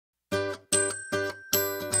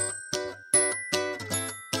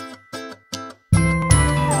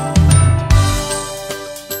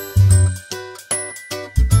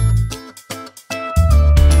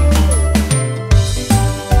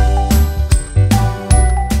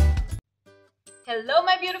Hello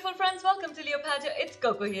my beautiful friends, welcome to leopajo. It's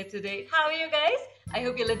Coco here today. How are you guys? I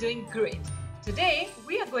hope you're doing great. Today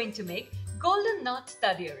we are going to make golden knot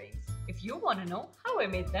stud earrings. If you want to know how I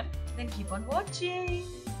made them, then keep on watching.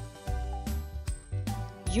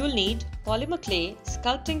 You'll need polymer clay,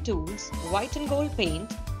 sculpting tools, white and gold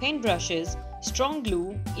paint, paint brushes, strong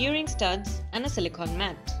glue, earring studs and a silicone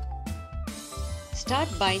mat. Start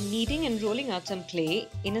by kneading and rolling out some clay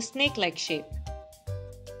in a snake-like shape.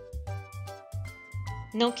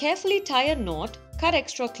 Now carefully tie a knot, cut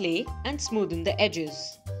extra clay and smoothen the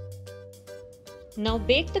edges. Now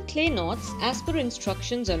bake the clay knots as per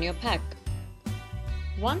instructions on your pack.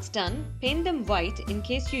 Once done, paint them white in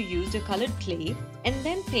case you used a colored clay and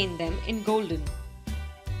then paint them in golden.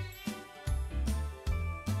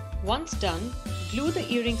 Once done, glue the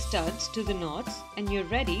earring studs to the knots and you're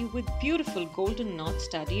ready with beautiful golden knot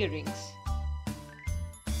stud earrings.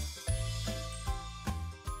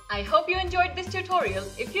 I hope you enjoyed this tutorial.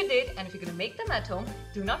 If you did, and if you're going to make them at home,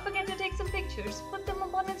 do not forget to take some pictures, put them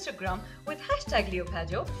up on Instagram with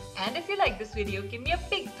 #leopajo. And if you like this video, give me a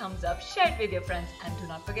big thumbs up, share it with your friends, and do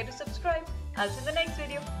not forget to subscribe. I'll see you in the next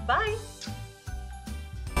video. Bye!